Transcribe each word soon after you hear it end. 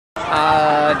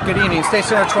Good evening, State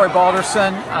Senator Troy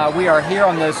Balderson. We are here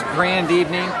on this grand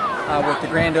evening with the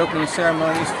grand opening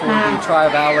ceremonies for the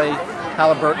Tri-Valley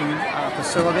Halliburton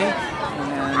facility.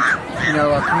 And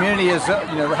our community is,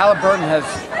 Halliburton has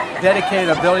dedicated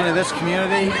a building to this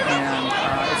community, and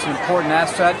it's an important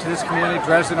asset to this community.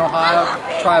 Dresden, Ohio,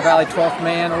 Tri-Valley 12th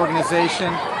Man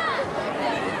organization.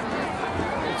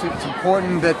 It's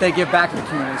important that they give back to the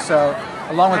community. So,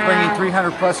 along with bringing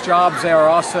 300+ jobs, they are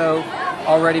also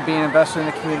already being invested in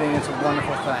the community, and it's a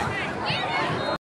wonderful thing.